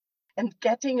And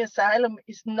getting asylum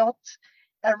is not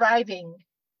arriving.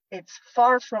 It's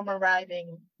far from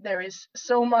arriving. There is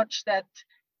so much that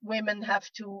women have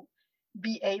to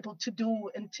be able to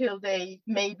do until they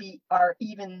maybe are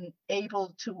even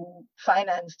able to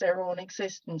finance their own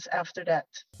existence after that.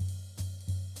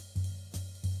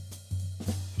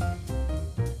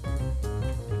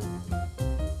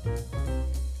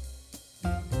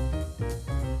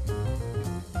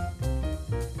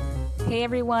 Hey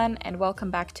everyone, and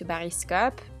welcome back to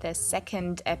Bariscope, the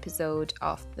second episode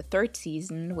of the third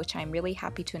season, which I'm really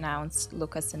happy to announce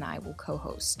Lucas and I will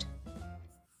co-host.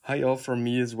 Hi all from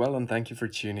me as well, and thank you for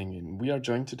tuning in. We are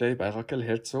joined today by Raquel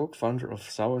Herzog, founder of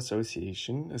SAO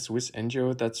Association, a Swiss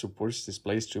NGO that supports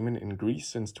displaced women in Greece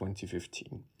since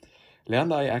 2015. Lea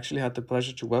and I actually had the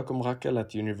pleasure to welcome Raquel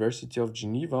at the University of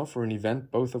Geneva for an event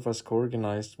both of us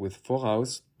co-organized with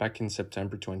Voraus back in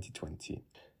September 2020.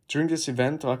 During this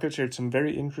event, Raquel shared some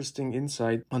very interesting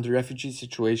insight on the refugee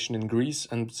situation in Greece,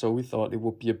 and so we thought it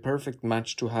would be a perfect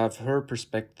match to have her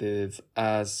perspective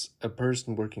as a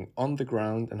person working on the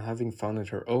ground and having founded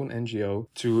her own NGO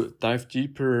to dive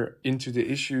deeper into the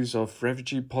issues of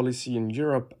refugee policy in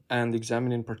Europe and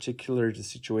examine in particular the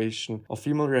situation of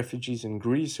female refugees in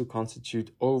Greece, who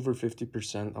constitute over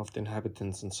 50% of the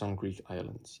inhabitants in some Greek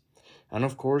islands. And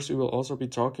of course, we will also be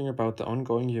talking about the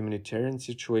ongoing humanitarian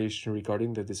situation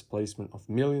regarding the displacement of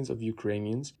millions of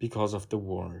Ukrainians because of the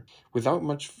war. Without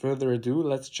much further ado,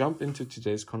 let's jump into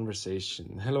today's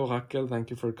conversation. Hello, Raquel. Thank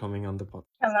you for coming on the podcast.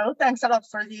 Hello, thanks a lot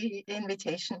for the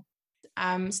invitation.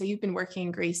 So you've been working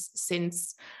in Greece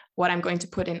since what I'm going to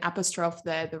put in apostrophe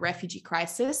the refugee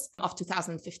crisis of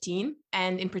 2015.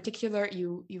 And in particular,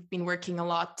 you've been working a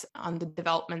lot on the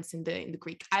developments in the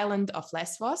Greek island of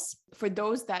Lesbos. For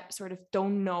those that sort of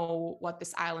don't know what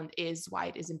this island is, why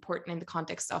it is important in the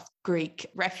context of Greek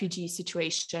refugee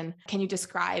situation, can you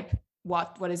describe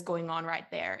what is going on right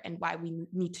there and why we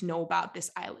need to know about this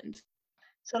island?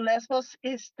 So Lesbos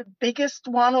is the biggest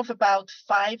one of about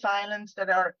 5 islands that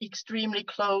are extremely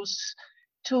close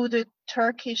to the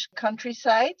Turkish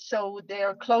countryside. So they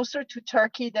are closer to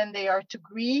Turkey than they are to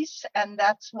Greece. And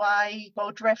that's why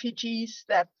boat refugees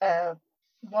that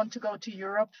want to go to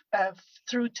Europe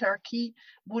through Turkey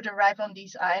would arrive on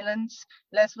these islands.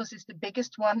 Lesbos is the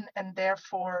biggest one and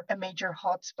therefore a major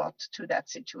hotspot to that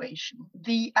situation.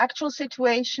 The actual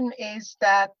situation is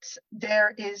that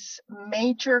there is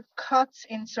major cuts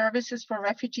in services for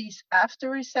refugees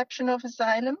after reception of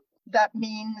asylum. That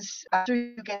means after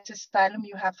you get asylum,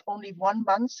 you have only 1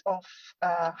 month of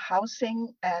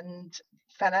housing and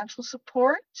financial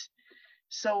support.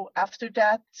 So after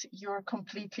that, you're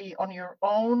completely on your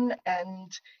own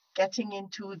and getting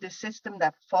into the system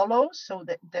that follows. So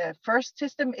the first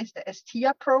system is the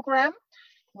Estia program.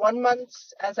 1 month,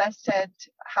 as I said,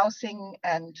 housing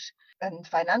and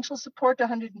financial support,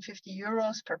 150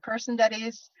 euros per person, that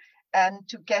is. And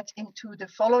to get into the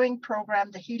following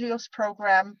program, the Helios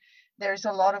program, there's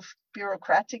a lot of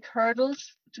bureaucratic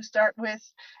hurdles to start with.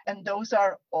 And those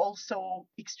are also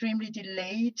extremely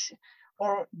delayed,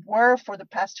 or were for the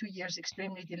past 2 years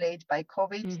extremely delayed by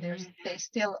COVID. Mm-hmm. They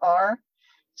still are.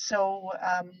 So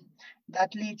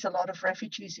that leads a lot of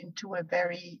refugees into a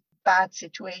very bad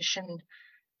situation.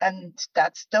 And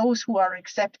that's those who are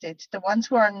accepted. The ones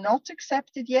who are not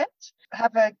accepted yet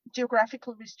have a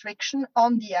geographical restriction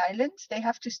on the islands. They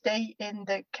have to stay in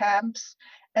the camps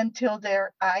until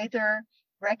they're either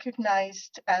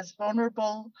recognized as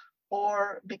vulnerable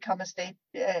or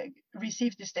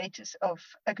receive the status of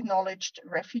acknowledged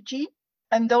refugee.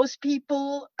 And those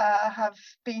people have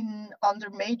been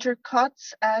under major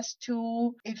cuts as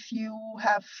to if you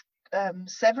have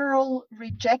several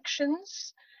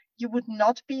rejections, you would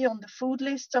not be on the food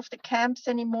lists of the camps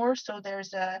anymore. So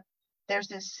there's a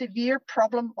severe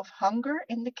problem of hunger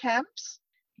in the camps.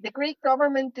 The Greek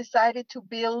government decided to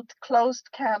build closed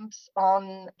camps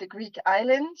on the Greek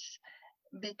islands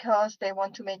because they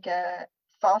want to make a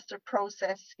faster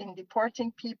process in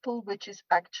deporting people, which is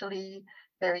actually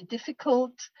very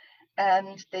difficult.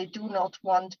 And they do not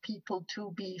want people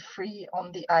to be free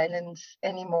on the islands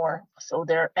anymore. So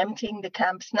they're emptying the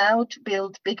camps now to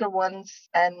build bigger ones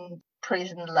and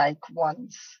prison-like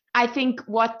ones. I think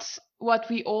what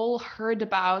we all heard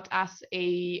about as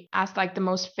like the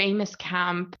most famous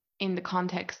camp in the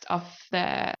context of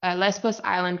the Lesbos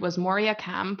island was Moria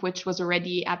camp, which was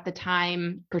already at the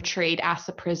time portrayed as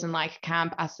a prison-like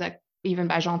camp, even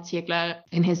by Jean Ziegler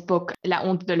in his book La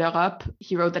Honte de l'Europe.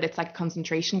 He wrote that it's like a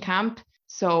concentration camp.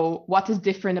 So what is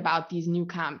different about these new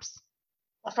camps?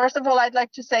 Well, first of all, I'd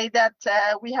like to say that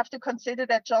we have to consider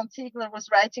that Jean Ziegler was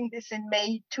writing this in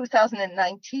May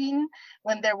 2019,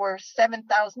 when there were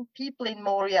 7,000 people in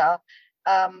Moria.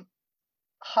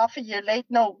 half a year late,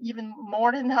 no, even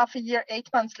more than half a year, 8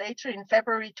 months later, in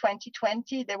February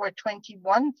 2020, there were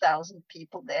 21,000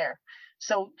 people there.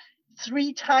 So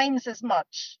 3 times as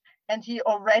much. And he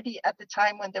already, at the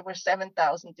time when there were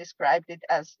 7,000, described it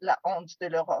as la honte de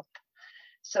l'Europe.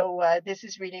 So this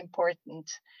is really important.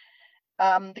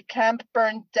 The camp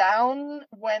burned down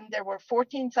when there were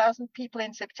 14,000 people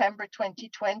in September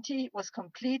 2020. It was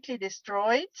completely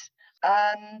destroyed,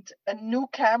 and a new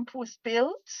camp was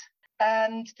built.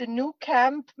 And the new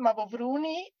camp,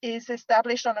 Mavrovouni, is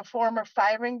established on a former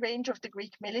firing range of the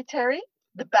Greek military.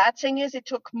 The bad thing is it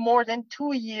took more than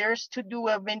 2 years to do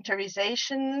a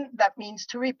winterization. That means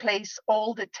to replace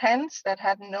all the tents that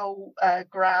had no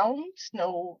ground,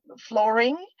 no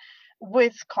flooring,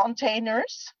 with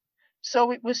containers.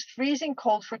 So it was freezing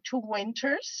cold for 2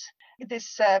 winters.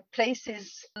 This place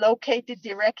is located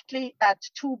directly at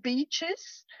 2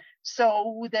 beaches.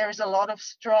 So there's a lot of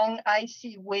strong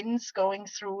icy winds going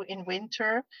through in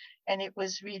winter. And it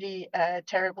was really a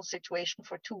terrible situation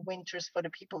for 2 winters for the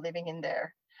people living in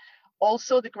there.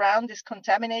 Also, the ground is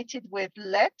contaminated with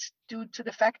lead due to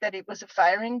the fact that it was a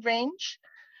firing range.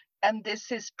 And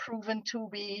this is proven to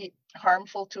be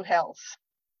harmful to health.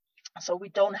 So we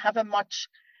don't have a much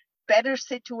better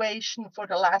situation for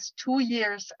the last 2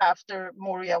 years after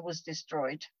Moria was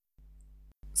destroyed.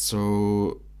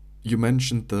 So you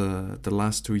mentioned the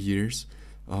last 2 years.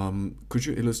 Could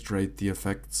you illustrate the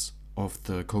effects of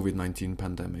the COVID-19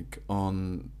 pandemic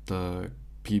on the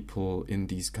people in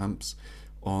these camps,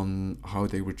 on how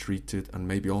they were treated, and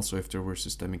maybe also if there were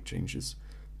systemic changes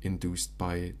induced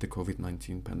by the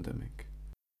COVID-19 pandemic?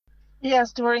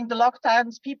 Yes, during the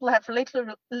lockdowns, people have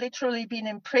literally been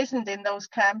imprisoned in those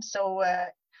camps. So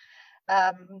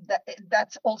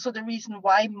that's also the reason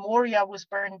why Moria was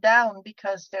burned down,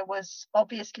 because there was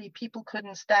obviously people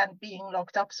couldn't stand being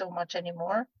locked up so much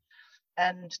anymore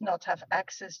and not have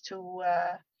access to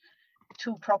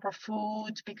proper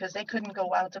food because they couldn't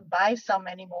go out and buy some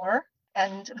anymore.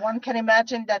 And one can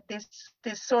imagine that this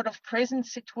sort of prison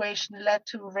situation led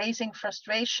to raising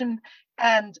frustration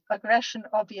and aggression,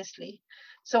 obviously.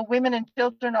 So women and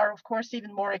children are, of course,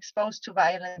 even more exposed to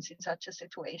violence in such a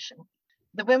situation.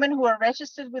 The women who are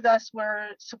registered with us were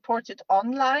supported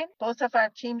online. Both of our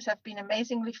teams have been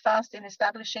amazingly fast in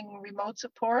establishing remote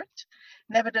support.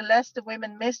 Nevertheless, the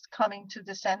women missed coming to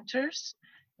the centers,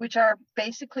 which are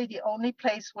basically the only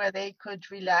place where they could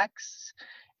relax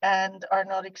and are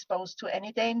not exposed to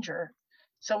any danger.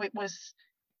 So it was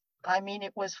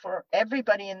for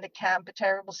everybody in the camp a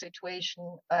terrible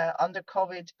situation under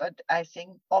COVID, but I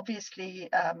think obviously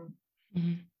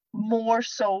more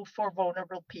so for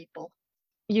vulnerable people.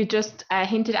 You just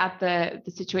hinted at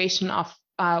the situation of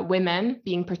women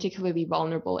being particularly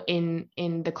vulnerable in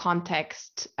the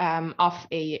context of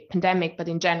a pandemic, but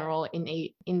in general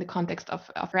in the context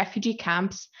of refugee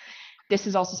camps. This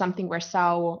is also something where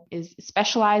SAO is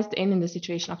specialized in the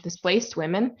situation of displaced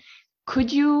women.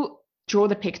 Could you draw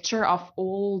the picture of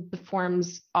all the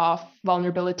forms of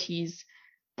vulnerabilities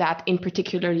that in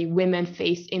particularly women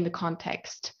face in the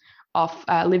context of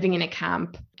living in a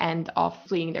camp and of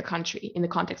fleeing their country in the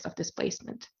context of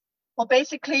displacement? Well,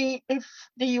 basically, if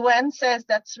the UN says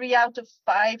that 3 out of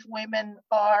 5 women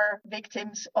are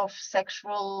victims of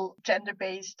sexual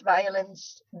gender-based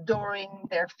violence during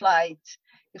their flight,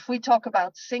 if we talk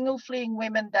about single fleeing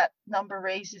women, that number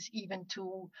raises even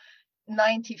to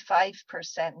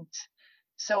 95%.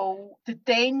 So the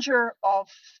danger of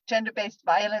gender-based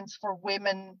violence for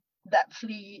women that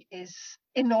flee is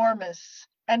enormous.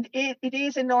 And it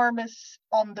is enormous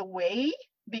on the way,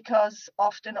 because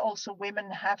often also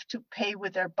women have to pay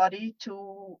with their body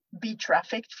to be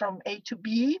trafficked from A to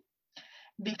B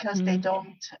because they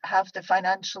don't have the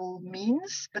financial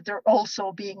means, but they're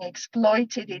also being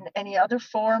exploited in any other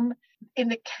form. In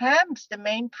the camps, the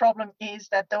main problem is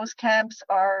that those camps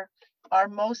are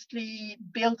mostly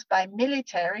built by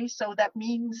military. So that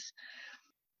means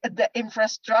the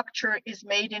infrastructure is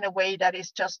made in a way that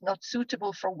is just not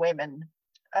suitable for women.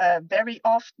 Very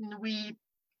often we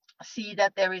see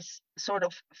that there is sort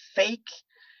of fake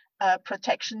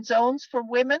protection zones for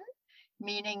women,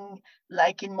 meaning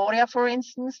like in Moria, for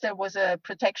instance, there was a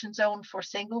protection zone for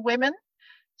single women.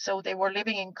 So they were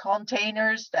living in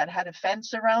containers that had a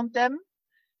fence around them,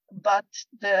 but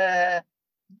the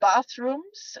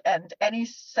bathrooms and any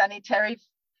sanitary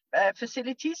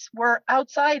facilities were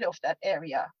outside of that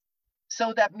area.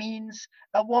 So that means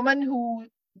a woman who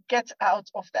gets out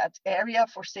of that area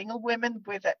for single women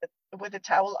with a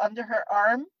towel under her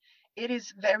arm, it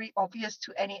is very obvious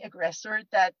to any aggressor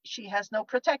that she has no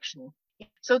protection.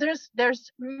 So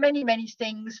there's many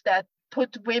things that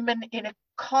put women in a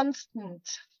constant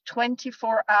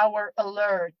 24-hour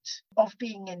alert of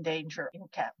being in danger in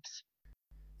camps.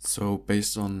 So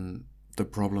based on the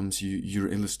problems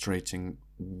you're illustrating,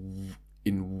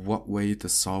 in what way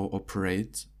does SAO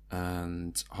operate,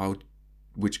 and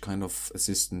which kind of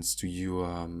assistance do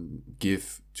you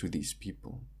give to these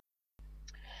people?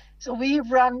 So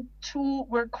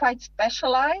we're quite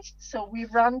specialized. So we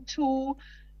run two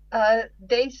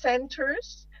day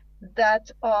centers that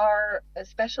are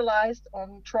specialized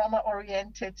on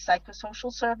trauma-oriented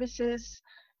psychosocial services.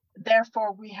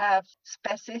 Therefore, we have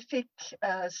specific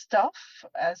staff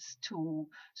as to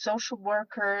social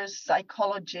workers,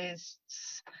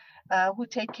 psychologists who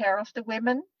take care of the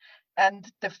women. And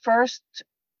the first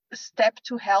step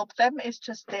to help them is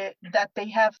just that they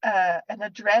have an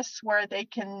address where they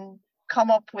can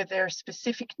come up with their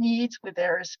specific needs, with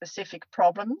their specific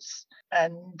problems,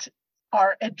 and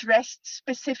are addressed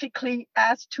specifically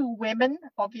as to women,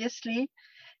 obviously.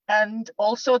 And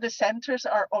also the centers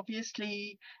are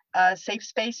obviously safe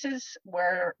spaces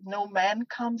where no man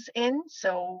comes in.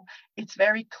 So it's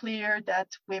very clear that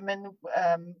women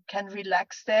can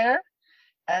relax there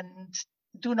and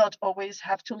do not always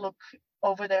have to look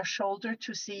over their shoulder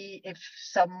to see if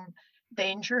some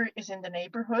danger is in the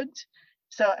neighborhood.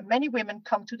 So many women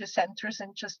come to the centers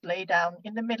and just lay down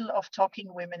in the middle of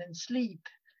talking women and sleep,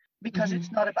 because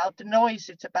it's not about the noise,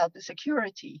 it's about the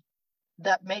security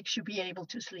that makes you be able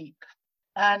to sleep.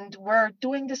 And we're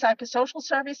doing the psychosocial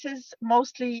services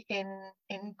mostly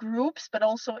in groups, but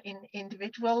also in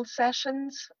individual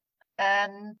sessions.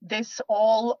 And this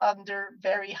all under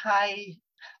very high,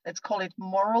 let's call it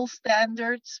moral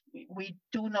standards. We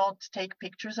do not take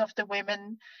pictures of the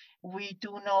women. We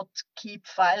do not keep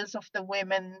files of the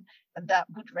women that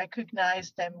would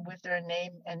recognize them with their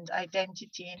name and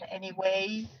identity in any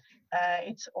way.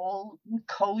 It's all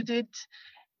coded.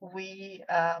 We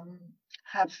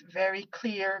have very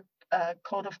clear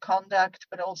code of conduct,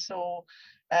 but also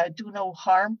do no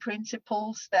harm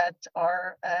principles that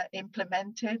are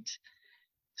implemented,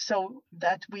 so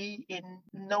that we in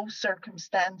no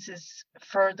circumstances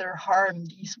further harm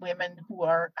these women who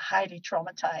are highly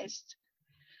traumatized.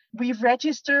 We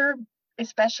register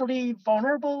especially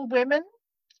vulnerable women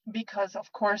because,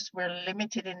 of course, we're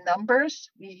limited in numbers.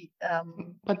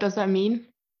 What does that mean?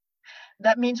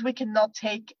 That means we cannot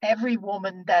take every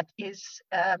woman that is,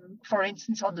 for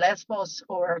instance, on Lesbos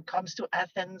or comes to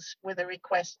Athens with a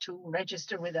request to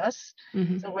register with us.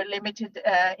 So we're limited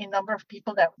in number of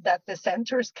people that the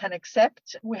centers can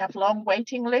accept. We have long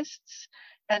waiting lists.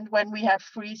 And when we have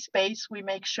free space, we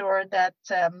make sure that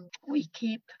we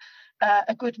keep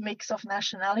a good mix of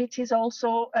nationalities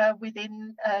also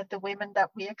within the women that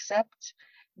we accept.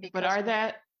 But are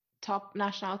there top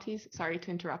nationalities? Sorry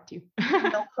to interrupt you.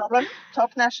 No problem.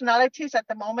 Top nationalities at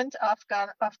the moment,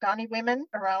 Afghani women,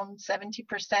 around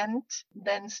 70%,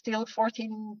 then still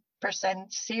 14%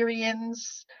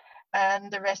 Syrians,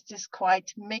 and the rest is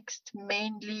quite mixed,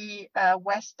 mainly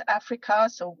West Africa.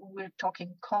 So we're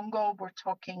talking Congo, we're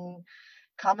talking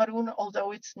Cameroon,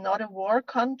 although it's not a war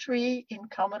country. In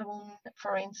Cameroon,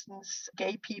 for instance,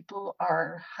 gay people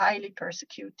are highly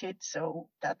persecuted. So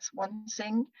that's one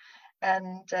thing.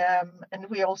 And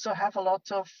we also have a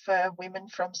lot of women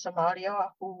from Somalia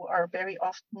who are very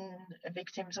often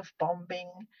victims of bombing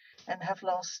and have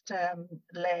lost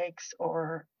legs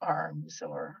or arms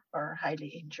or are highly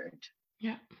injured.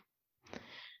 Yeah.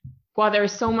 Well, there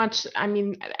is so much. I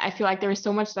mean, I feel like there is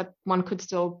so much that one could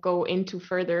still go into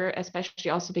further,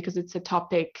 especially also because it's a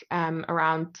topic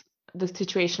around the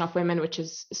situation of women, which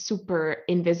is super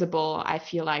invisible, I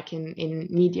feel like, in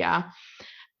media.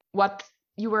 What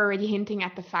you were already hinting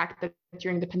at the fact that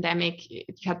during the pandemic, you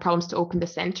had problems to open the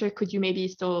center. Could you maybe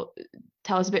still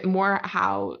tell us a bit more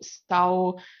how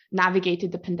SAO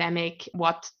navigated the pandemic,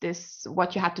 what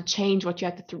you had to change, what you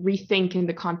had to rethink in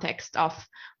the context of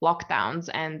lockdowns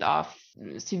and of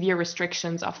severe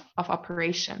restrictions of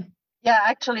operation? Yeah,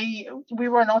 actually, we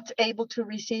were not able to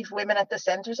receive women at the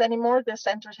centers anymore. The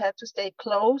centers had to stay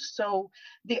closed. So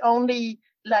the only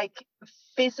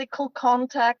physical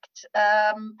contact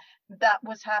that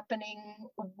was happening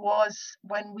was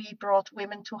when we brought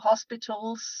women to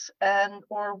hospitals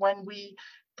or when we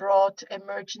brought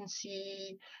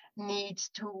emergency needs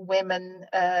to women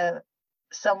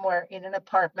somewhere in an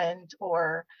apartment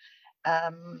or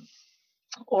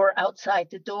outside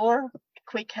the door.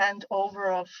 Quick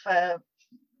handover of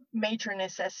major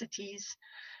necessities.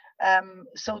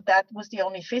 So that was the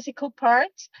only physical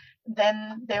part.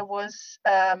 Then there was,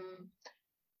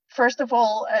 first of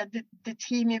all, the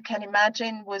team, you can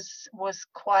imagine, was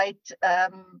quite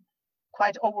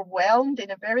quite overwhelmed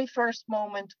in a very first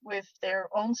moment with their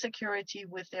own security,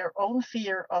 with their own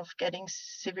fear of getting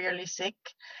severely sick.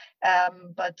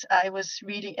 But I was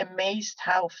really amazed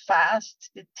how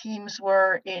fast the teams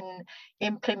were in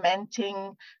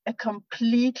implementing a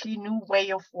completely new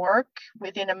way of work.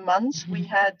 Within a month, we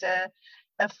had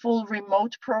a full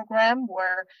remote program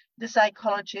where the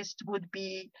psychologist would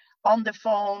be on the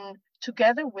phone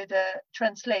together with a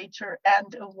translator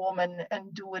and a woman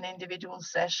and do an individual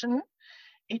session.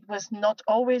 It was not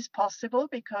always possible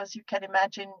because you can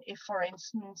imagine if, for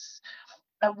instance,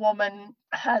 a woman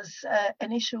has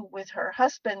an issue with her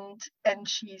husband and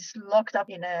she's locked up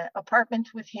in an apartment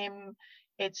with him,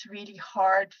 it's really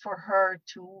hard for her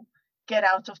to get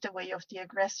out of the way of the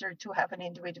aggressor to have an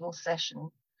individual session.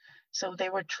 So they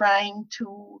were trying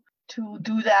to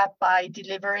do that by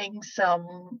delivering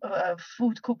some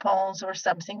food coupons or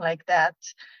something like that,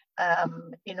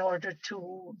 in order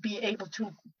to be able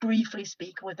to briefly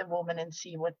speak with the woman and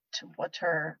see what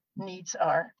her needs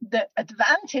are. The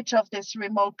advantage of this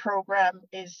remote program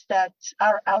is that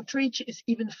our outreach is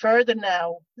even further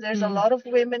now. There's a lot of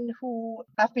women who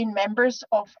have been members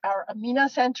of our Amina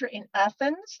Center in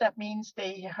Athens. That means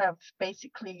they have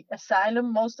basically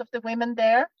asylum, most of the women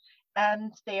there,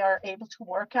 and they are able to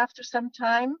work after some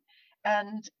time.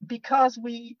 And because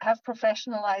we have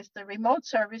professionalized the remote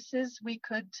services, we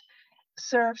could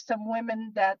serve some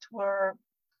women that were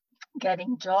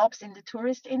getting jobs in the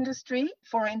tourist industry,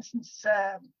 for instance,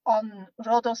 on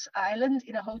Rhodos Island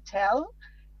in a hotel.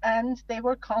 And they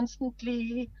were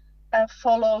constantly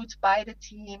followed by the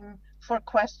team for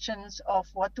questions of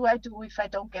what do I do if I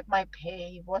don't get my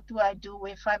pay? What do I do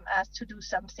if I'm asked to do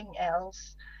something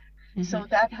else? So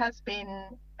that has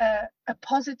been a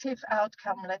positive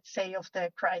outcome, let's say, of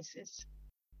the crisis.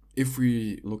 If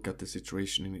we look at the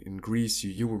situation in Greece,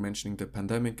 you were mentioning the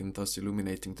pandemic and thus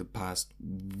illuminating the past.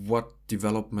 What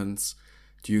developments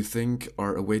do you think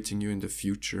are awaiting you in the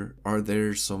future? Are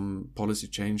there some policy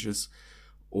changes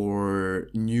or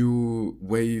new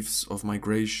waves of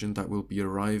migration that will be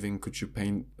arriving? Could you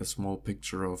paint a small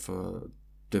picture of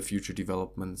the future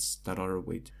developments that are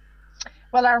awaiting?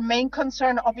 Well, our main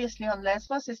concern, obviously, on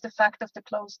Lesbos is the fact of the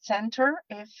closed center.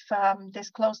 If this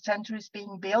closed center is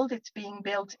being built, it's being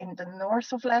built in the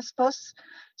north of Lesbos.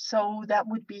 So that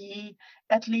would be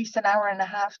at least an hour and a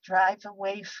half drive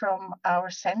away from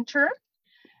our center.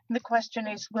 And the question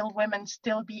is, will women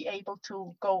still be able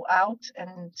to go out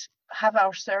and have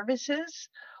our services,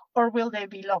 or will they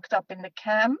be locked up in the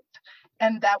camp?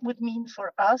 And that would mean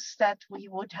for us that we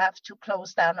would have to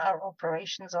close down our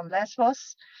operations on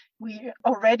Lesbos. We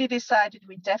already decided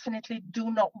we definitely do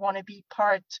not want to be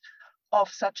part of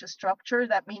such a structure.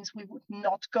 That means we would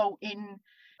not go in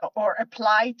or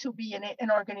apply to be in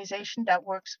an organization that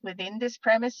works within this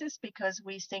premises because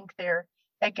we think they're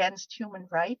against human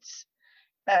rights.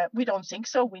 We don't think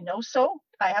so. We know so,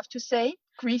 I have to say.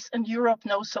 Greece and Europe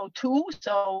know so too.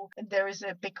 So there is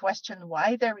a big question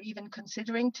why they're even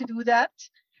considering to do that.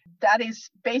 That is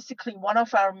basically one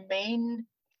of our main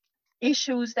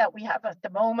issues that we have at the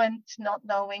moment, not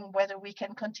knowing whether we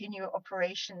can continue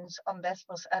operations on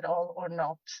Lesbos at all or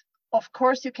not. Of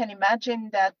course, you can imagine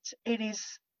that it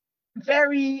is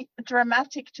very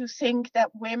dramatic to think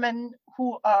that women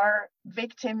who are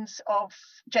victims of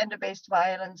gender-based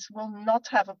violence will not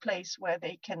have a place where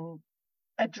they can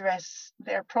address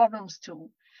their problems to.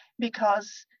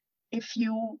 Because if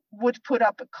you would put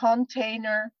up a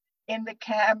container in the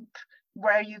camp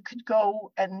where you could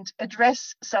go and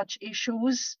address such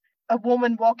issues, a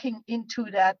woman walking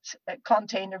into that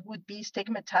container would be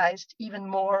stigmatized even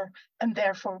more and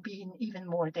therefore be in even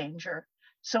more danger.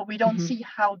 So we don't see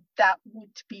how that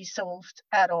would be solved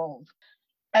at all.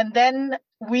 And then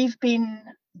we've been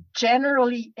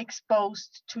generally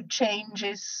exposed to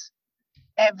changes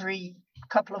every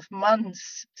couple of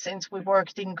months since we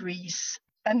worked in Greece.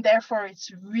 And therefore, it's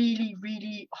really,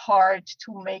 really hard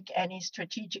to make any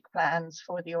strategic plans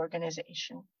for the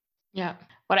organization. Yeah.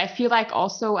 But I feel like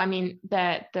also, I mean,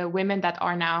 the women that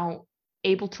are now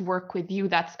able to work with you,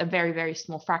 that's a very, very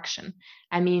small fraction.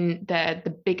 I mean,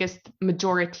 the biggest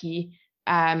majority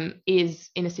is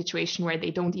in a situation where they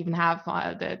don't even have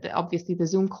obviously the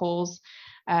Zoom calls,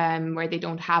 where they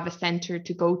don't have a center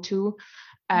to go to.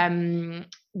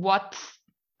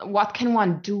 What can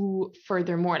one do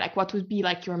furthermore? Like, what would be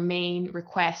like your main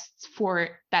requests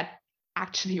for that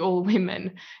actually all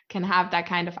women can have that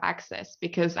kind of access?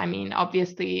 Because I mean,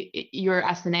 obviously you're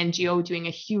as an NGO doing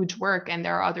a huge work and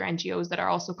there are other NGOs that are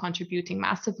also contributing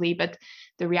massively, but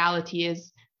the reality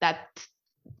is that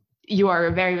you are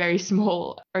a very, very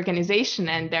small organization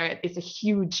and there is a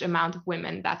huge amount of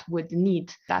women that would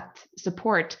need that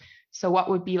support. So what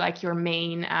would be like your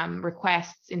main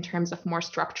requests in terms of more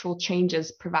structural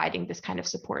changes providing this kind of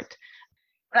support?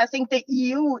 I think the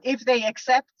EU, if they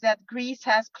accept that Greece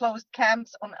has closed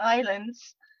camps on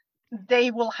islands,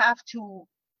 they will have to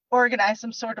organize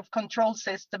some sort of control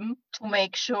system to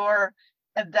make sure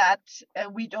that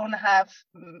we don't have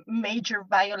major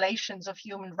violations of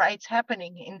human rights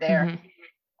happening in there.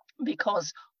 Mm-hmm.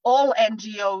 Because all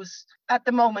NGOs at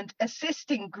the moment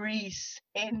assisting Greece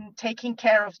in taking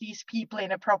care of these people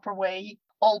in a proper way,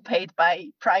 all paid by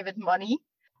private money,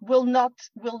 will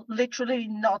literally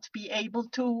not be able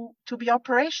to be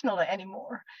operational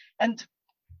anymore. And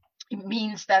it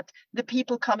means that the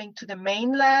people coming to the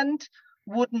mainland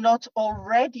would not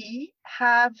already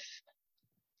have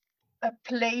a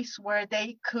place where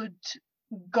they could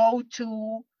go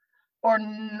to or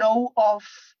know of.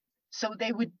 So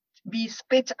they would be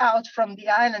spit out from the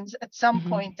islands at some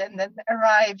point and then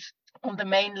arrive on the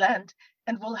mainland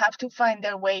and will have to find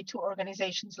their way to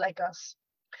organizations like us.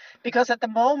 Because at the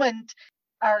moment,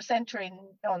 our center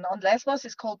on Lesbos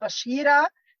is called Bashira.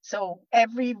 So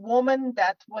every woman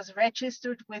that was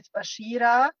registered with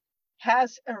Bashira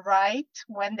has a right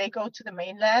when they go to the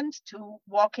mainland to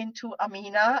walk into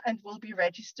Amina and will be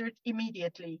registered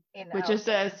immediately. Which is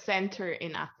a center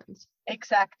in Athens.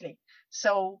 Exactly.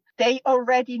 So they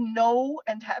already know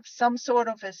and have some sort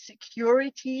of a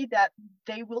security that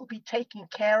they will be taken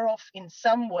care of in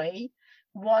some way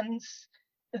once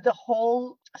the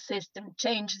whole system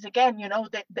changes again. You know,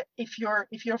 that if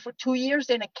you're for 2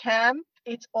 years in a camp,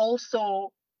 it's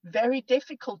also very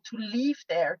difficult to leave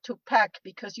there, to pack,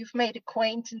 because you've made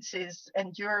acquaintances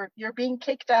and you're being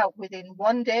kicked out within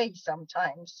 1 day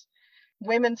sometimes.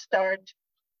 Women start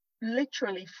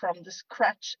literally from the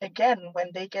scratch again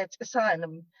when they get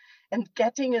asylum. And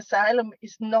getting asylum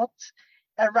is not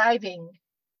arriving.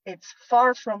 It's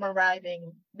far from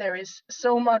arriving. There is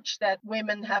so much that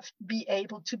women have to be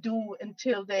able to do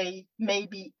until they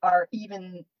maybe are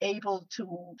even able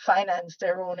to finance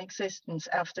their own existence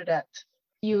after that.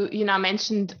 You now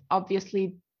mentioned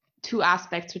obviously 2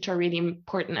 aspects which are really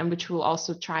important and which we'll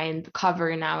also try and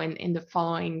cover now in the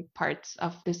following parts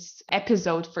of this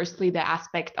episode. Firstly, the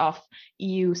aspect of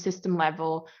EU system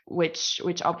level, which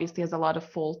obviously has a lot of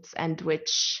faults and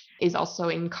which is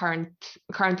also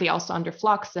currently also under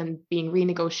flux and being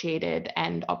renegotiated.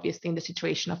 And obviously in the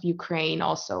situation of Ukraine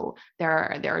also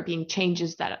there are being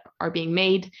changes that are being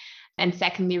made. And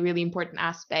secondly, a really important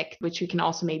aspect, which we can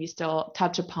also maybe still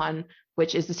touch upon,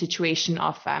 which is the situation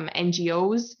of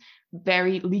NGOs,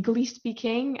 very legally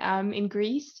speaking, in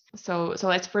Greece. So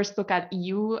let's first look at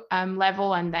EU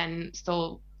level and then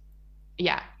still,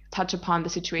 touch upon the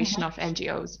situation of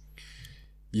NGOs.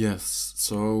 Yes,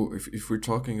 so if we're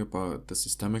talking about the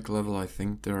systemic level, I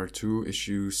think there are 2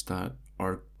 issues that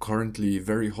are currently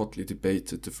very hotly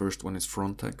debated. The first one is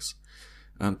Frontex,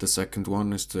 and the second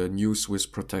one is the new Swiss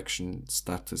protection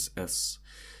status S.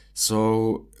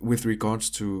 So with regards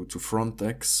to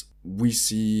Frontex, we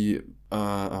see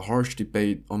a harsh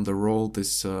debate on the role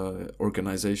this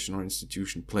organization or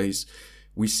institution plays.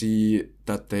 We see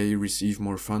that they receive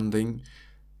more funding.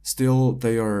 Still,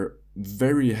 they are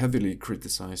very heavily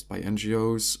criticized by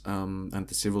NGOs and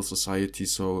the civil society.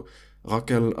 So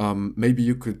Raquel, maybe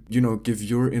you could, give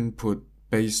your input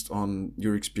based on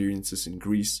your experiences in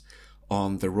Greece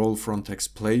on the role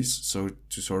Frontex plays, so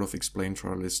to sort of explain to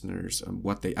our listeners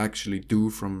what they actually do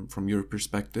from your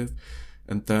perspective,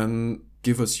 and then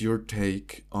give us your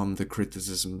take on the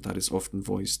criticism that is often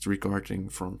voiced regarding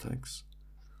Frontex.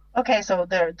 Okay, so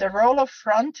the role of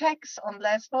Frontex on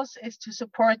Lesbos is to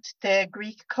support the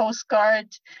Greek Coast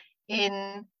Guard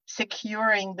in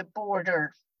securing the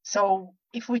border. So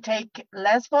if we take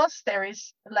Lesbos, there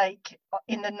is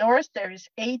in the north, there is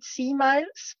 8 sea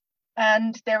miles.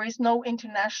 And there is no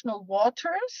international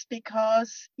waters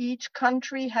because each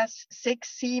country has 6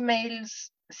 sea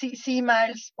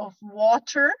miles of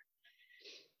water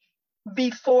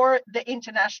before the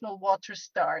international waters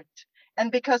start.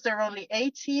 And because there are only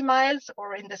 8 sea miles,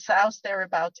 or in the south there are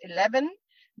about 11,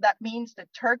 that means the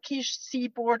Turkish sea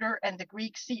border and the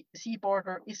Greek sea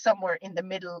border is somewhere in the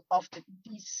middle of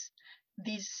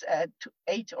these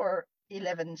 8 or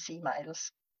 11 sea miles.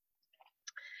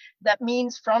 That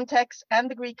means Frontex and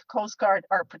the Greek Coast Guard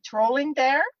are patrolling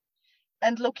there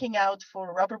and looking out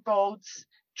for rubber boats,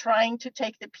 trying to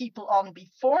take the people on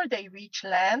before they reach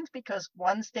land, because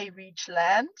once they reach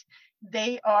land,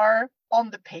 they are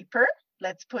on the paper,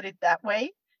 let's put it that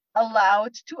way,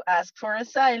 allowed to ask for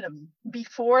asylum.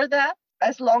 Before that,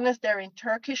 as long as they're in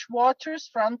Turkish waters,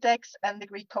 Frontex and the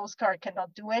Greek Coast Guard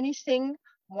cannot do anything.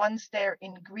 Once they're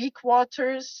in Greek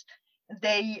waters,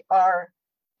 they are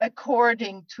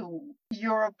according to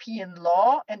European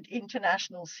law and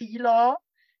international sea law,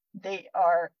 they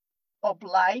are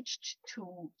obliged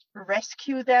to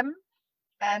rescue them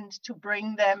and to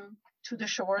bring them to the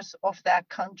shores of that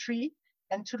country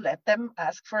and to let them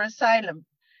ask for asylum.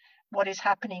 What is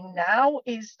happening now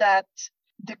is that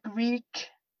the Greek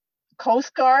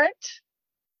Coast Guard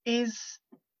is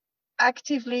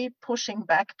actively pushing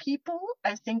back people.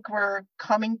 I think we're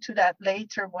coming to that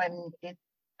later when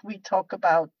we talk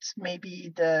about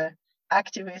maybe the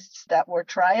activists that were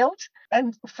trialed.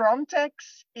 And Frontex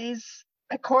is,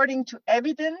 according to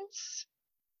evidence,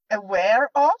 aware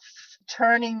of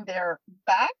turning their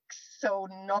backs, so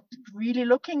not really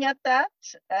looking at that,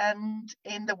 and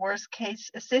in the worst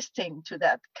case, assisting to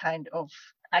that kind of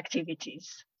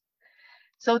activities.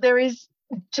 So there is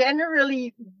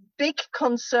generally big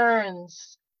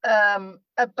concerns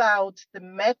about the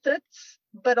methods,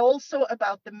 but also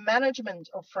about the management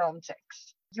of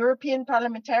Frontex. European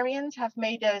parliamentarians have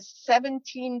made a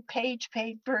 17-page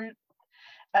paper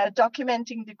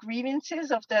documenting the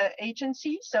grievances of the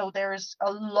agency. So there's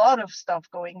a lot of stuff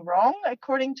going wrong,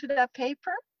 according to that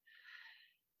paper.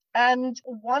 And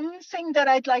one thing that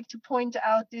I'd like to point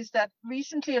out is that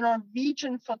recently a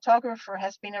Norwegian photographer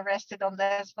has been arrested on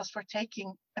Lesbos for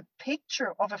taking a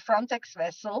picture of a Frontex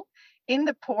vessel in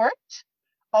the port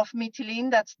of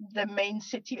Mytilene. That's the main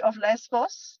city of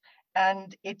Lesbos.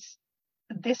 And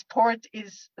this port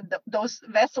is, those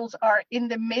vessels are in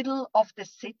the middle of the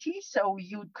city. So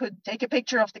you could take a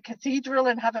picture of the cathedral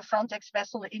and have a Frontex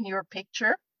vessel in your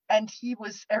picture. And he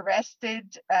was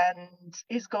arrested and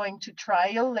is going to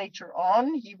trial later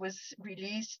on. He was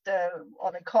released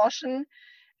on a caution.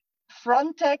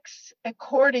 Frontex,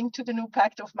 according to the new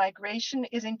Pact of Migration,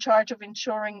 is in charge of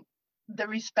ensuring the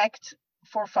respect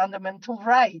for fundamental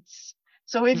rights.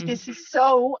 So if this is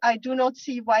so, I do not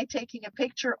see why taking a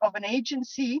picture of an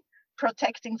agency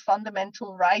protecting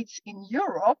fundamental rights in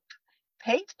Europe,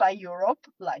 paid by Europe,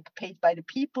 like paid by the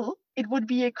people, it would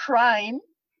be a crime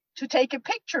to take a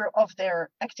picture of their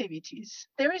activities.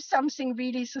 There is something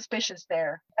really suspicious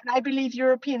there. And I believe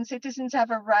European citizens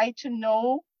have a right to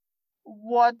know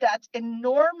what that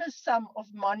enormous sum of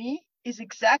money is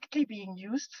exactly being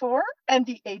used for. And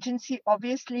the agency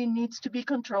obviously needs to be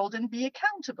controlled and be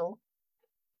accountable.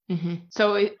 Mm-hmm.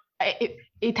 So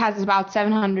it has about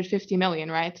 750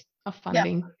 million, right, of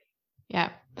funding? Yeah.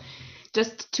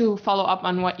 Just to follow up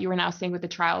on what you were now saying with the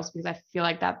trials, because I feel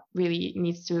like that really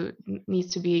needs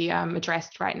to be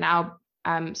addressed right now.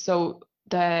 So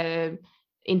in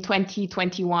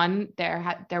 2021,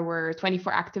 there were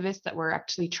 24 activists that were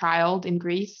actually trialed in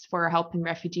Greece for helping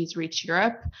refugees reach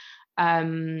Europe,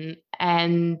 and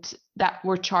that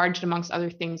were charged, amongst other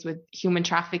things, with human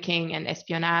trafficking and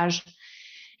espionage.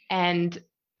 And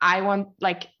I want,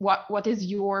 what is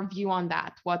your view on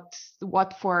that?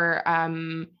 What for?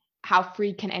 How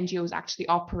free can NGOs actually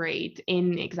operate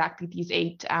in exactly these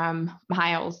 8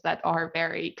 miles that are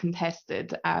very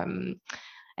contested, and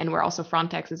where also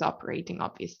Frontex is operating,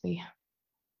 obviously?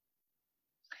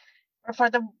 For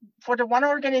the one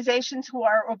organizations who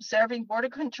are observing border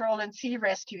control and sea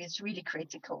rescue is really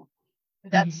critical.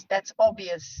 That's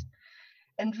obvious.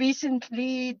 And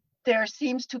recently there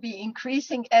seems to be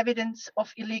increasing evidence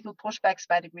of illegal pushbacks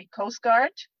by the Greek Coast Guard.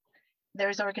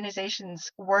 There's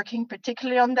organizations working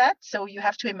particularly on that. So you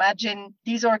have to imagine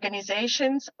these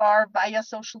organizations are via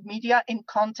social media in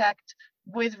contact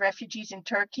with refugees in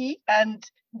Turkey, and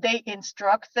they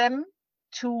instruct them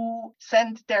to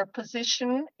send their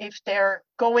position if they're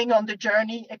going on the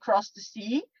journey across the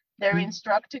sea. They're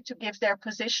instructed to give their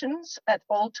positions at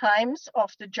all times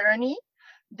of the journey.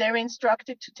 They're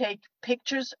instructed to take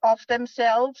pictures of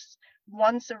themselves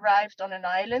once arrived on an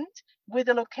island with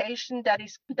a location that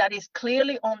is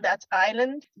clearly on that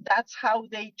island. That's how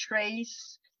they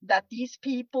trace that these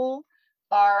people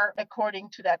are, according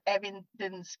to that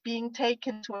evidence, being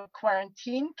taken to a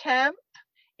quarantine camp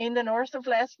in the north of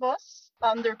Lesbos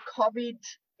under COVID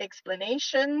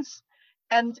explanations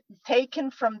and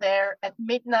taken from there at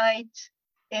midnight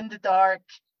in the dark,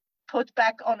 put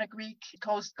back on a Greek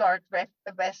Coast Guard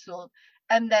vessel,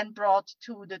 and then brought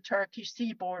to the Turkish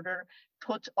sea border,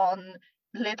 put on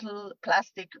little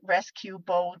plastic rescue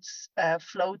boats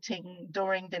floating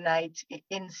during the night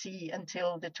in sea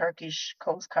until the Turkish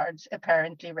Coast Guards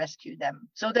apparently rescue them.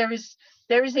 So there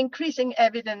is increasing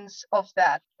evidence of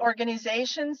that.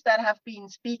 Organizations that have been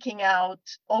speaking out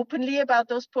openly about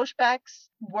those pushbacks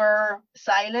were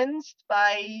silenced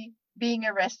by being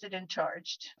arrested and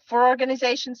charged. For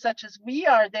organizations such as we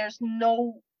are, there's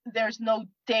no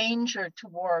danger to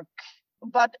work.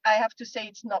 But I have to say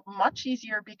it's not much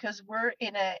easier because we're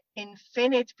in an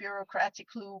infinite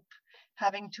bureaucratic loop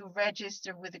having to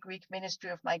register with the Greek Ministry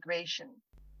of Migration.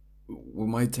 Well,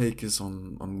 my take is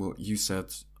on what you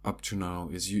said up to now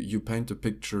is you paint a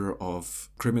picture of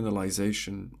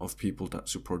criminalization of people that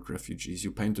support refugees.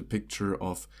 You paint a picture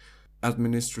of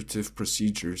administrative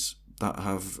procedures that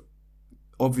have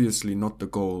obviously not the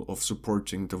goal of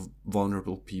supporting the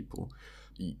vulnerable people.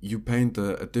 You paint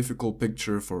a difficult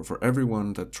picture for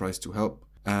everyone that tries to help.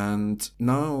 And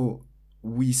now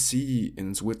we see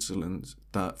in Switzerland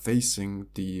that facing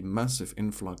the massive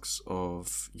influx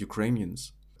of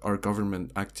Ukrainians, our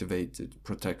government activated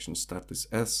protection status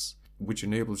S, which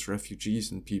enables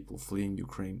refugees and people fleeing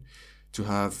Ukraine to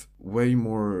have way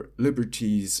more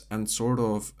liberties and sort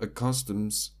of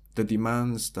accustoms the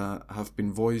demands that have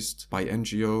been voiced by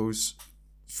NGOs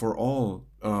for all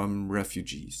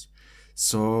refugees.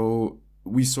 So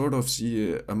we sort of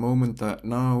see a moment that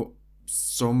now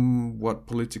somewhat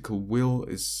political will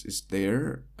is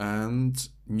there and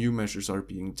new measures are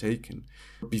being taken.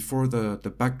 Before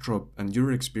the backdrop and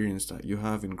your experience that you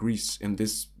have in Greece in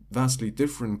this vastly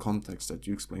different context that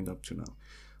you explained up to now,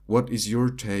 what is your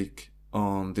take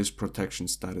on this protection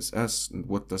status S and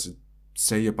what does it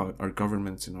say about our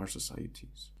governments in our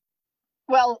societies?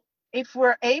 Well, if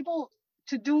we're able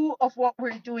to do of what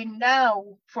we're doing now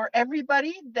for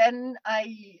everybody, then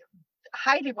I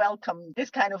highly welcome this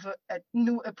kind of a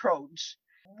new approach.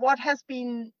 What has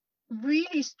been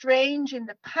really strange in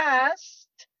the past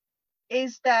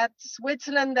is that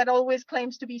Switzerland, that always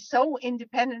claims to be so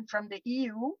independent from the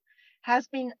EU, has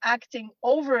been acting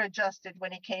over-adjusted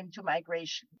when it came to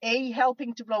migration.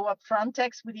 Helping to blow up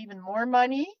Frontex with even more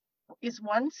money is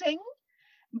one thing,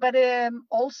 but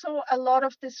also a lot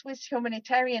of the Swiss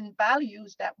humanitarian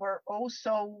values that were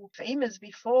also famous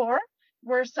before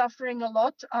were suffering a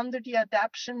lot under the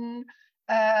adaptation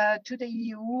to the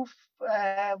EU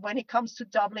when it comes to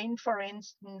Dublin, for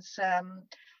instance.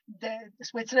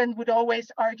 Switzerland would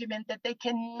always argument that they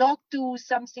cannot do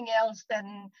something else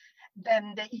than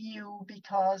the EU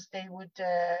because they would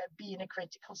be in a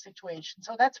critical situation.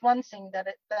 So that's one thing that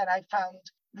I found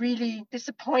really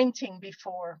disappointing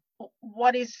before.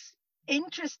 What is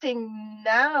interesting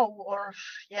now, or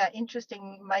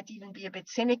interesting might even be a bit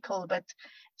cynical, but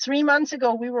 3 months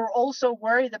ago we were also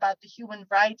worried about the human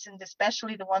rights and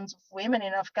especially the ones of women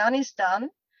in Afghanistan.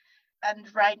 And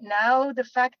right now the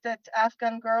fact that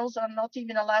Afghan girls are not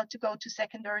even allowed to go to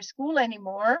secondary school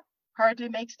anymore hardly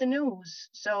makes the news.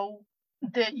 So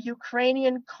the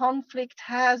Ukrainian conflict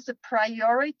has a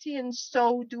priority, and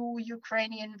so do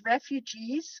Ukrainian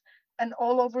refugees, and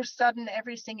all of a sudden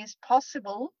everything is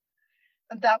possible.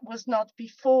 That was not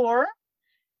before,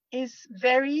 is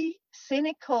very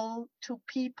cynical to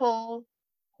people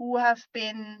who have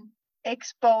been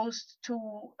exposed to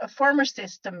a former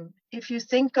system. If you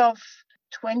think of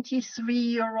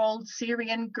 23-year-old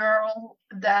Syrian girl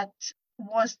that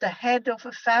was the head of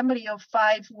a family of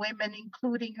 5 women,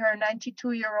 including her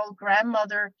 92-year-old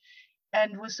grandmother,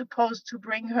 and was supposed to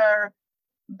bring her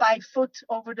by foot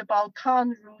over the Balkan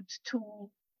route to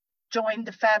join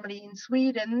the family in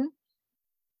Sweden,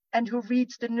 and who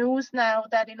reads the news now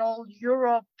that in all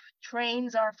Europe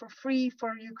trains are for free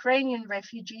for Ukrainian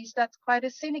refugees, that's quite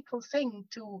a cynical thing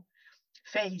to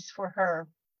face for her.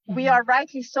 Mm-hmm. We are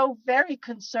rightly so very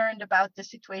concerned about the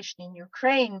situation in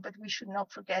Ukraine, but we should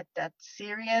not forget that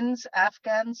Syrians,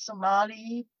 Afghans,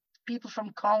 Somali, people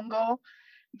from Congo,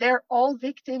 they're all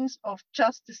victims of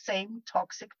just the same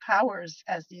toxic powers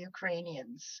as the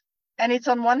Ukrainians. And it's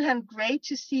on one hand great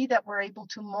to see that we're able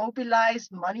to mobilize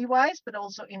money-wise, but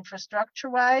also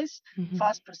infrastructure-wise, mm-hmm.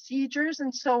 fast procedures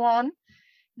and so on,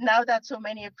 now that so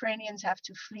many Ukrainians have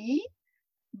to flee.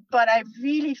 But I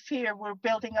really fear we're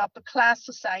building up a class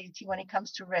society when it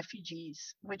comes to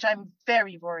refugees, which I'm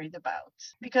very worried about.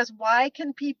 Because why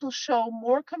can people show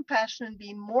more compassion and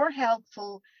be more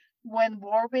helpful when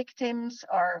war victims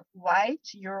are white,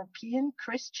 European,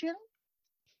 Christian?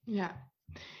 Yeah,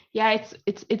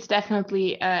 it's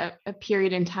definitely a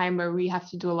period in time where we have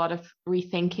to do a lot of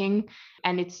rethinking,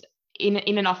 and it's in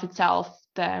and of itself,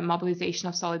 the mobilization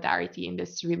of solidarity in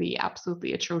this really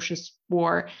absolutely atrocious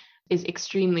war is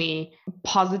extremely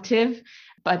positive,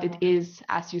 but it is,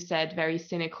 as you said, very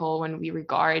cynical when we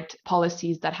regard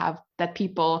policies that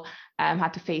people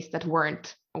had to face that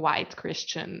weren't white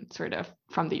Christian, sort of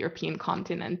from the European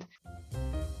continent.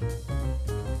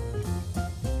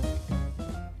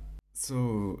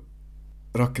 So,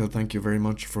 Raquel, thank you very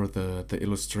much for the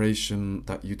illustration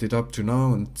that you did up to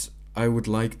now, and I would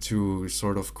like to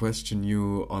sort of question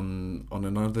you on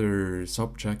another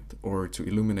subject, or to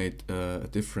illuminate a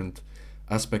different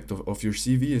aspect of your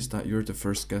CV, is that you're the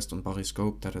first guest on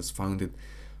Pariscope that has founded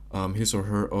his or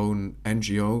her own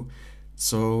NGO.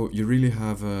 So you really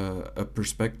have a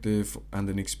perspective and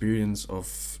an experience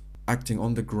of acting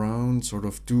on the ground, sort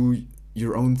of do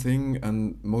your own thing,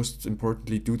 and most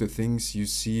importantly, do the things you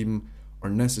seem are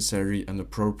necessary and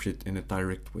appropriate in a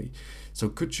direct way. So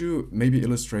could you maybe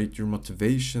illustrate your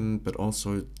motivation, but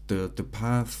also the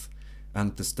path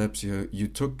and the steps you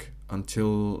took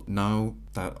until now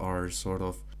that are sort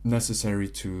of necessary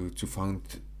to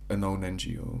found a known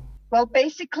NGO? Well,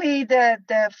 basically,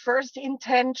 the first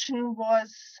intention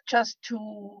was just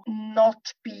to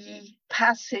not be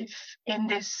passive in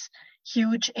this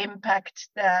huge impact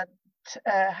that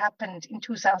happened in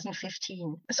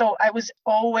 2015. So I was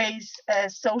always a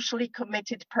socially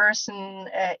committed person,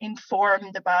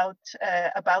 informed about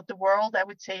the world. I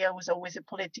would say I was always a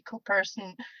political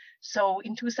person. So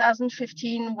in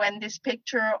 2015, when this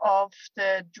picture of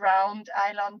the drowned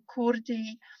Aylan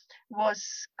Kurdi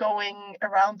was going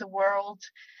around the world,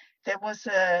 there was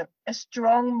a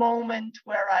strong moment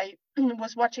where I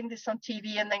was watching this on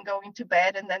TV and then going to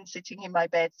bed and then sitting in my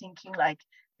bed thinking like,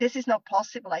 this is not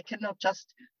possible. I cannot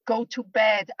just go to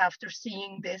bed after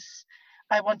seeing this.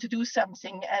 I want to do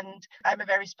something. And I'm a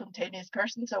very spontaneous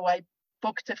person. So I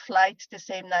booked a flight the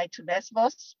same night to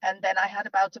Lesbos. And then I had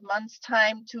about a month's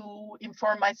time to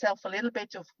inform myself a little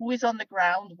bit of who is on the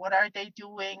ground, what are they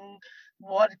doing,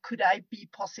 what could I be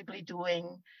possibly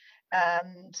doing,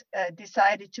 and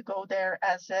decided to go there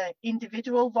as an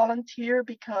individual volunteer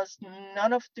because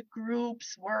none of the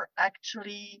groups were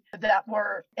actually that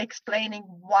were explaining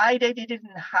why they did it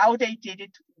and how they did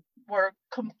it were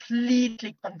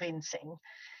completely convincing.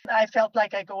 I felt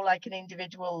like I go like an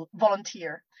individual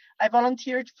volunteer. I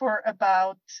volunteered for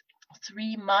about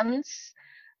 3 months.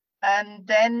 And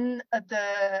then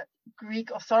the Greek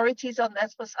authorities on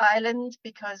Lesbos Island,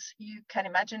 because you can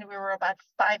imagine we were about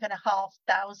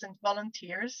 5,500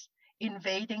 volunteers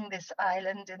invading this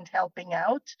island and helping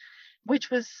out, which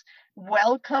was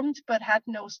welcomed but had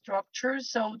no structure.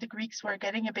 So the Greeks were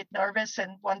getting a bit nervous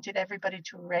and wanted everybody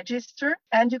to register.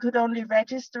 And you could only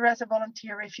register as a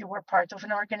volunteer if you were part of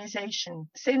an organization.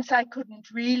 Since I couldn't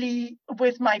really,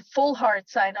 with my full heart,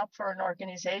 sign up for an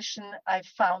organization, I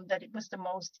found that it was the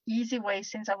most easy way,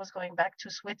 since I was going back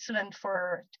to Switzerland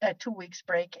for a 2 weeks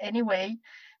break anyway,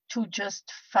 to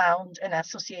just found an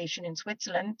association in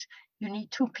Switzerland. You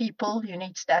need 2 people, you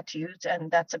need statutes,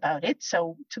 and that's about it.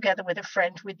 So together with a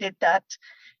friend, we did that.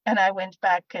 And I went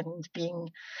back and being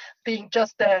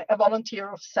just a volunteer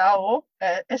of SAO,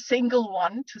 a single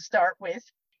one to start with.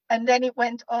 And then it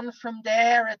went on from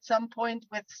there. At some point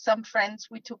with some friends,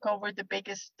 we took over the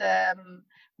biggest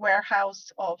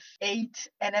warehouse of 8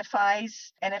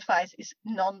 NFIs. NFIs is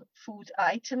non-food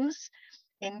items.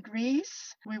 In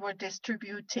Greece, we were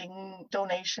distributing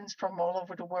donations from all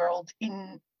over the world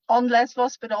on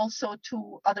Lesbos, but also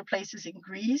to other places in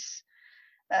Greece.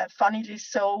 Funnily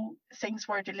so, things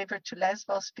were delivered to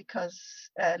Lesbos because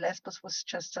Lesbos was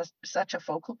just such a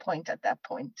focal point at that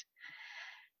point.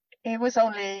 It was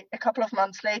only a couple of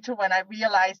months later when I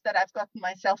realized that I've gotten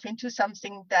myself into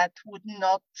something that would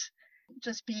not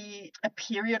just be a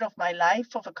period of my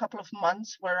life of a couple of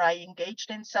months where I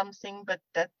engaged in something, but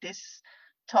that this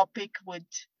topic would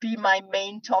be my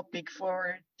main topic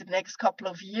for the next couple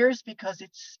of years because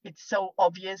it's so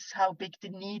obvious how big the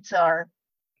needs are.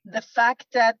 The fact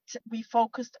that we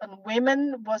focused on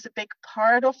women was a big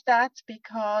part of that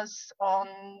because on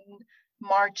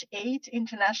March 8,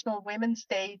 International Women's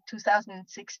Day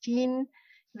 2016,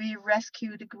 we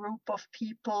rescued a group of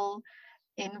people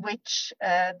in which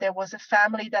there was a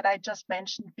family that I just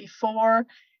mentioned before.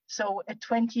 So a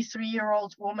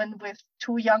 23-year-old woman with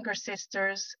 2 younger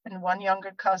sisters and 1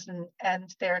 younger cousin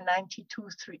and their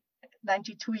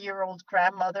 92-year-old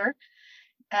grandmother.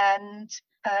 And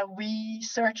we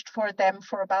searched for them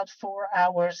for about 4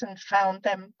 hours and found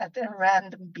them at a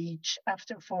random beach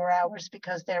after 4 hours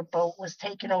because their boat was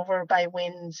taken over by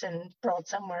winds and brought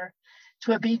somewhere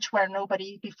to a beach where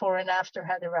nobody before and after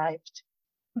had arrived.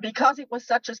 Because it was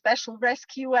such a special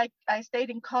rescue, I stayed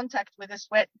in contact with a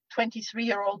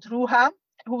 23-year-old Ruha,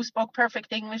 who spoke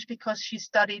perfect English because she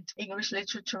studied English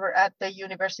literature at the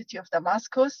University of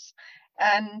Damascus.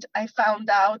 And I found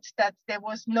out that there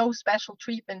was no special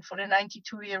treatment for the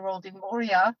 92-year-old in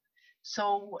Moria.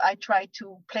 So I tried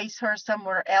to place her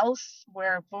somewhere else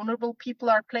where vulnerable people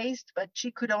are placed, but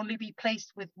she could only be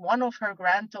placed with one of her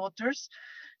granddaughters.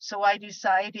 So I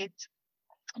decided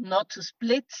not to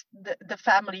split the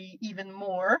family even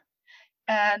more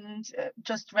and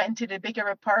just rented a bigger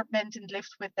apartment and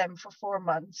lived with them for 4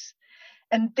 months.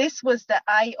 And this was the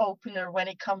eye-opener when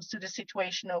it comes to the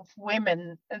situation of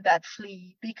women that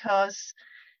flee, because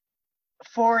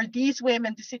for these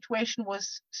women, the situation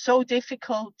was so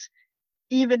difficult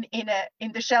even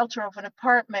in the shelter of an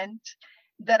apartment,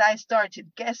 that I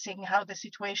started guessing how the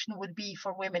situation would be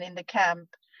for women in the camp.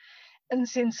 And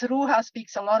since Ruha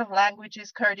speaks a lot of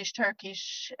languages, Kurdish,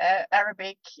 Turkish,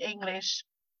 Arabic, English,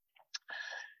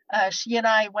 she and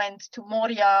I went to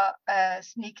Moria,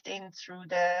 sneaked in through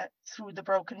the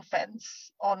broken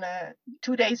fence on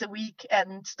 2 days a week,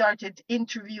 and started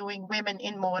interviewing women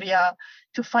in Moria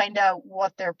to find out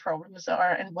what their problems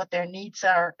are and what their needs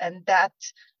are. And that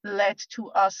led to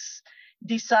us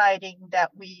deciding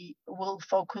that we will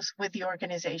focus with the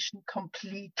organization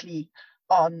completely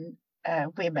on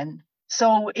women.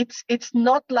 So it's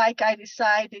not like I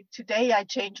decided today I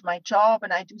change my job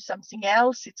and I do something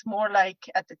else. It's more like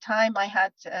at the time I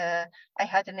had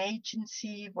an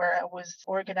agency where I was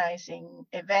organizing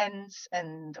events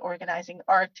and organizing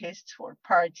artists for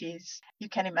parties. You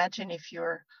can imagine if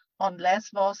you're on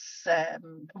Lesbos,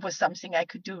 was something I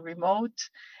could do remote.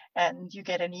 And you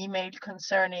get an email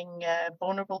concerning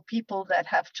vulnerable people that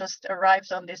have just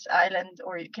arrived on this island,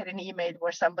 or you get an email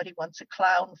where somebody wants a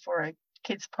clown for a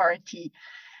kids party.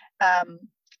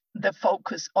 The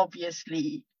focus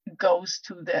obviously goes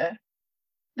to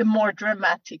the more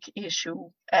dramatic issue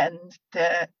and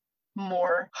the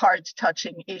more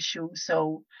heart-touching issue.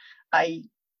 So I,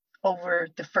 over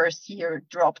the first year,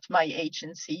 dropped my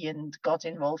agency and got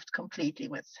involved completely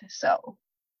with SAO.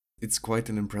 It's quite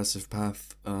an impressive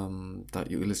path that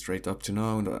you illustrate up to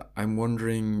now. And I'm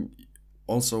wondering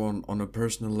also on a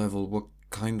personal level, what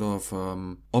kind of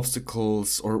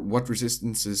obstacles or what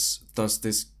resistances does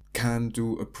this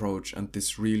can-do approach and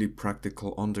this really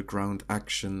practical on-the-ground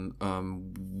action,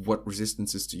 what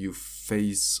resistances do you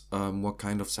face? What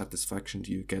kind of satisfaction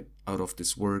do you get out of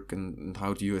this work, and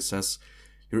how do you assess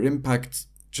your impact?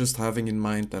 Just having in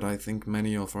mind that I think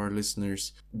many of our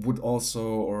listeners would also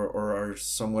or are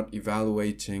somewhat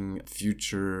evaluating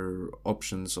future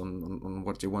options on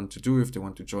what they want to do, if they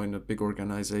want to join a big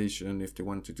organization, if they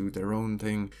want to do their own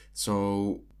thing.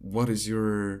 So what is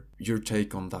your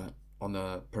take on that on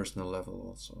a personal level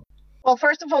also? Well,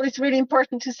 first of all, it's really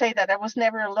important to say that I was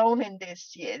never alone in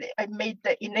this. I made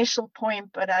the initial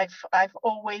point, but I've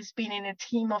always been in a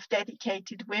team of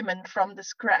dedicated women from the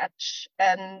scratch.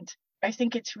 And I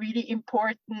think it's really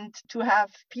important to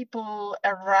have people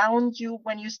around you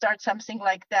when you start something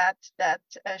like that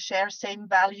share same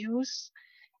values.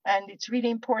 And it's really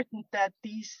important that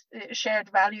these shared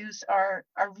values are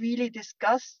really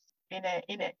discussed in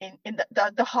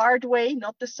the hard way,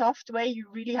 not the soft way. You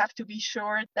really have to be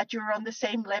sure that you're on the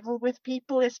same level with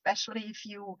people, especially if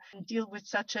you deal with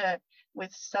such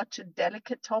a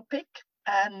delicate topic.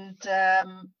 And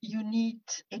you need,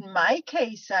 in my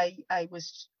case, I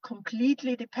was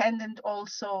completely dependent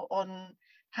also on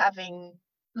having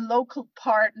local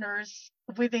partners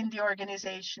within the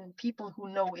organization, people who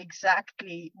know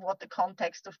exactly what the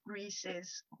context of Greece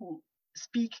is, who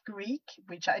speak Greek,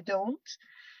 which I don't.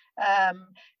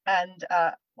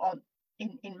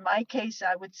 In my case,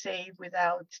 I would say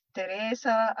without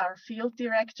Teresa, our field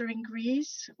director in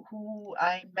Greece, who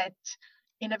I met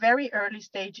in a very early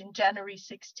stage in January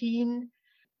 16,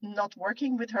 not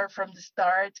working with her from the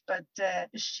start, but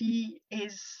she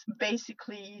is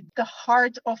basically the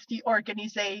heart of the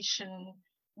organization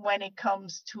when it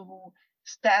comes to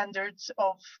standards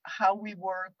of how we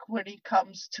work, when it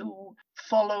comes to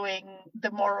following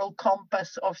the moral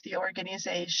compass of the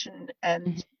organization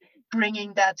and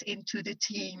bringing that into the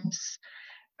teams.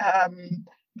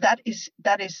 That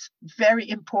is very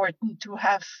important to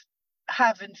have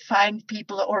and find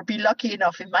people, or be lucky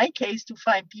enough, in my case, to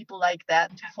find people like that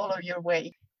to follow your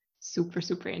way. Super,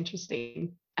 super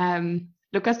interesting.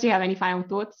 Lucas, do you have any final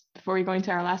thoughts before we go into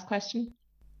our last question?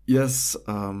 Yes,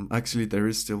 actually there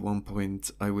is still one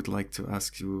point I would like to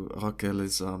ask you, Raquel,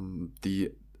 is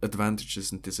the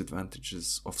advantages and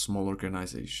disadvantages of small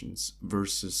organizations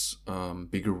versus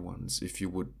bigger ones, if you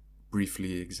would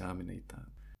briefly examine that.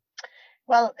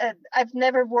 Well, I've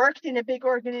never worked in a big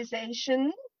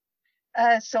organization,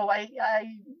 so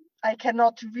I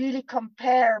cannot really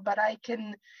compare, but I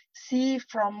can see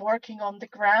from working on the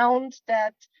ground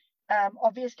that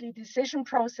obviously decision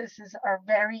processes are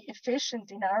very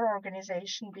efficient in our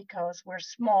organization because we're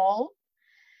small,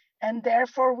 and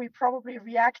therefore we probably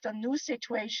react on new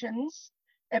situations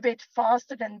a bit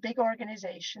faster than big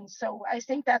organizations. So I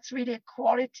think that's really a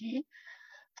quality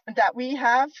that we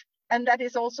have. And that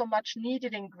is also much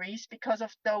needed in Greece because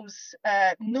of those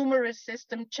numerous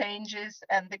system changes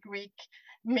and the Greek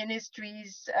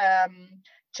ministries,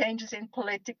 changes in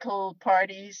political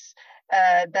parties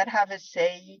that have a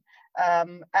say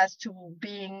as to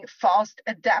being fast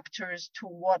adapters to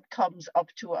what comes up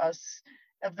to us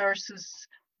versus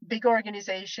big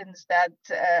organizations that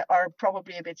are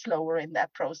probably a bit slower in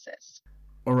that process.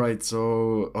 All right,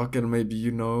 so Raquel, maybe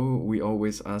you know we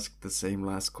always ask the same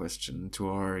last question to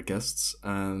our guests,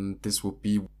 and this would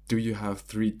be, do you have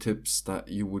 3 tips that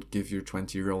you would give your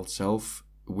 20-year-old self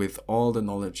with all the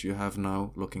knowledge you have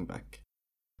now looking back?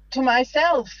 To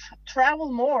myself,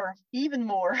 travel more, even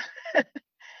more,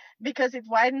 because it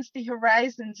widens the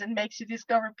horizons and makes you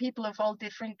discover people of all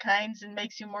different kinds and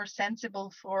makes you more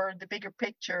sensible for the bigger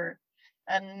picture,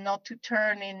 and not to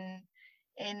turn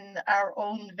in our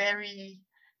own very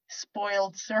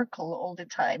spoiled circle all the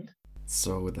time.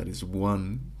 So that is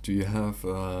 1. Do you have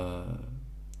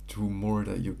 2 more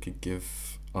that you could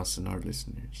give us and our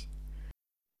listeners?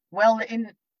 Well,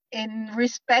 in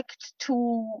respect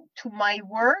to my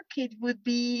work, it would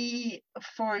be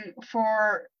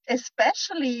for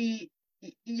especially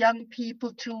young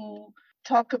people to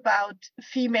talk about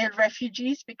female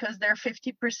refugees, because they're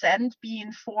 50%, be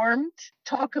informed,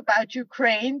 talk about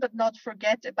Ukraine, but not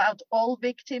forget about all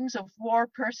victims of war,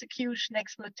 persecution,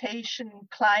 exploitation,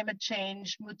 climate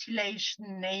change,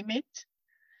 mutilation, name it.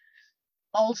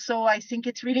 Also, I think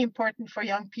it's really important for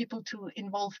young people to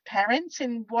involve parents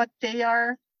in what they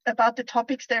are about, the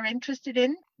topics they're interested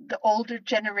in. The older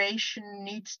generation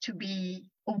needs to be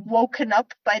woken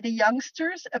up by the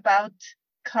youngsters about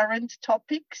current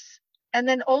topics. And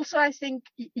then also, I think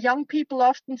young people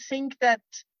often think that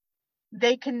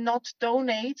they cannot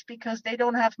donate because they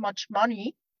don't have much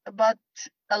money, but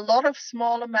a lot of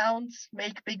small amounts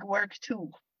make big work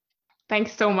too.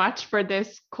 Thanks so much for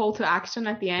this call to action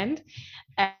at the end.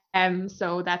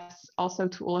 So that's also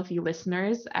to all of you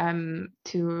listeners,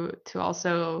 to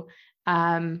also,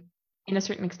 in a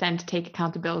certain extent, take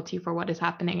accountability for what is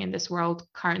happening in this world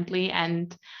currently,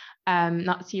 and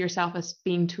not see yourself as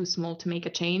being too small to make a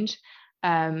change.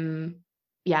 And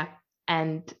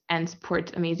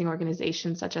support amazing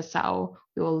organizations such as SAO.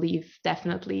 We will leave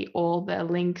definitely all the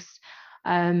links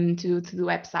to the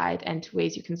website and to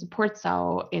ways you can support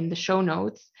SAO in the show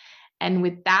notes. And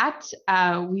with that,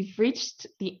 we've reached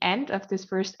the end of this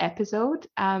first episode.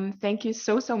 Thank you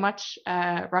so much,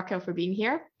 Raquel, for being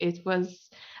here. It was,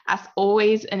 as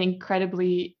always, an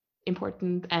incredibly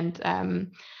important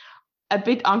and a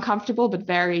bit uncomfortable but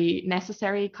very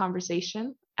necessary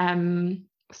conversation.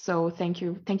 So thank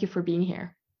you for being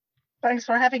here. Thanks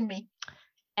for having me.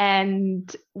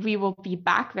 And we will be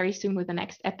back very soon with the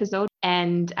next episode.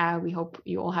 And we hope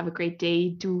you all have a great day.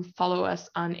 Do follow us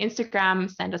on Instagram.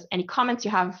 Send us any comments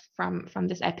you have from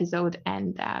this episode.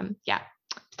 And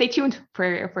stay tuned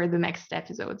for the next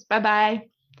episodes. Bye-bye.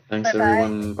 Thanks,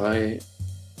 everyone. Bye.